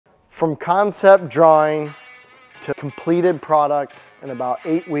from concept drawing to completed product in about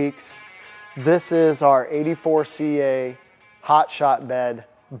 8 weeks. This is our 84CA Hotshot bed,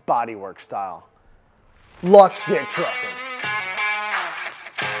 bodywork style. Let's get trucking.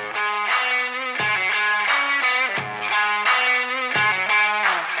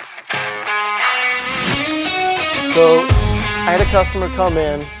 So I had a customer come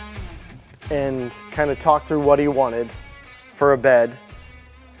in and kind of talk through what he wanted for a bed.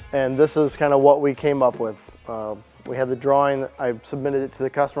 And this is kind of what we came up with. We had the drawing, I submitted it to the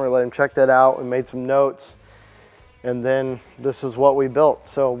customer, let him check that out and made some notes. And then this is what we built.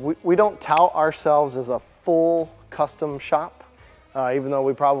 So we don't tout ourselves as a full custom shop, even though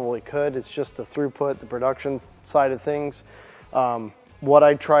we probably could. It's just the throughput, the production side of things. What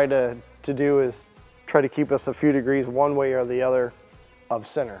I try to do is try to keep us a few degrees one way or the other of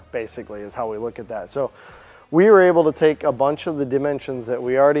center, basically, is how we look at that. So we were able to take a bunch of the dimensions that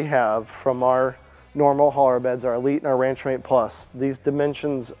we already have from our normal hauler beds, our Elite and our Ranchmate Plus. These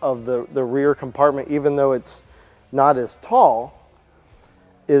dimensions of the rear compartment, even though it's not as tall,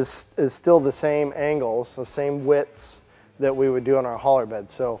 is still the same angles, the same widths that we would do on our hauler bed.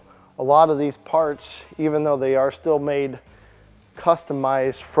 So a lot of these parts, even though they are still made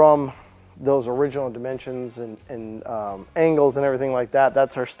customized from those original dimensions and angles and everything like that,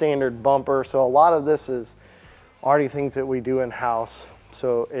 that's our standard bumper. So a lot of this is already things that we do in-house.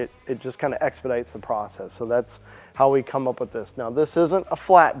 So it just kind of expedites the process. So that's how we come up with this. Now this isn't a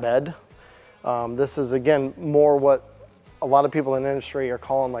flat bed. This is, again, more what a lot of people in the industry are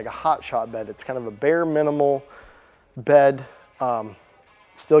calling like a Hotshot bed. It's kind of a bare minimal bed.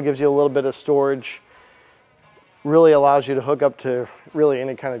 Still gives you a little bit of storage. Really allows you to hook up to really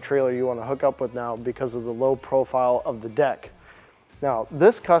any kind of trailer you want to hook up with now because of the low profile of the deck. Now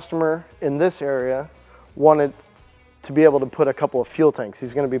this customer in this area wanted to be able to put a couple of fuel tanks.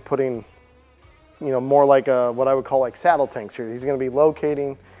 He's going to be putting, you know, more like what I would call like saddle tanks here. He's going to be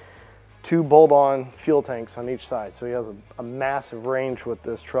locating 2 bolt-on fuel tanks on each side. So he has a massive range with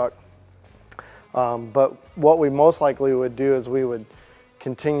this truck. But what we most likely would do is we would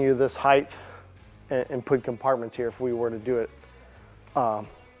continue this height and put compartments here if we were to do it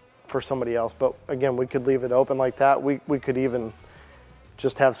for somebody else. But again, we could leave it open like that. We could even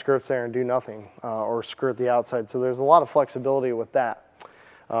just have skirts there and do nothing, or skirt the outside. So there's a lot of flexibility with that.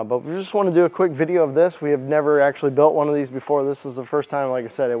 But we just want to do a quick video of this. We have never actually built one of these before. This is the first time, like I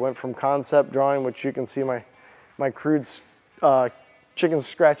said, it went from concept drawing, which you can see my crude chicken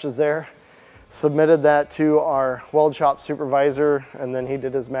scratches there. Submitted that to our weld shop supervisor, and then he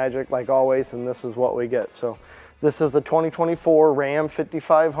did his magic like always, and this is what we get. So this is a 2024 Ram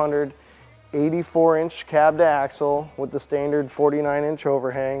 5500 84-inch cab to axle with the standard 49-inch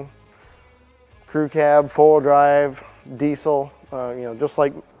overhang, crew cab, 4-wheel drive, diesel, you know, just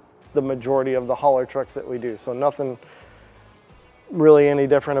like the majority of the hauler trucks that we do. So nothing really any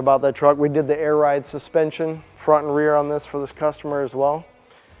different about that truck. We did the air ride suspension front and rear on this for this customer as well.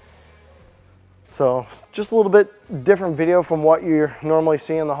 So just a little bit different video from what you normally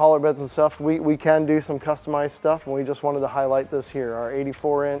see in the hauler beds and stuff. We can do some customized stuff, and we just wanted to highlight this here, our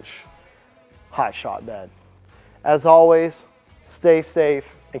 84-inch Hotshot bed. As always, stay safe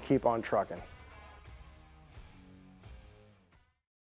and keep on trucking.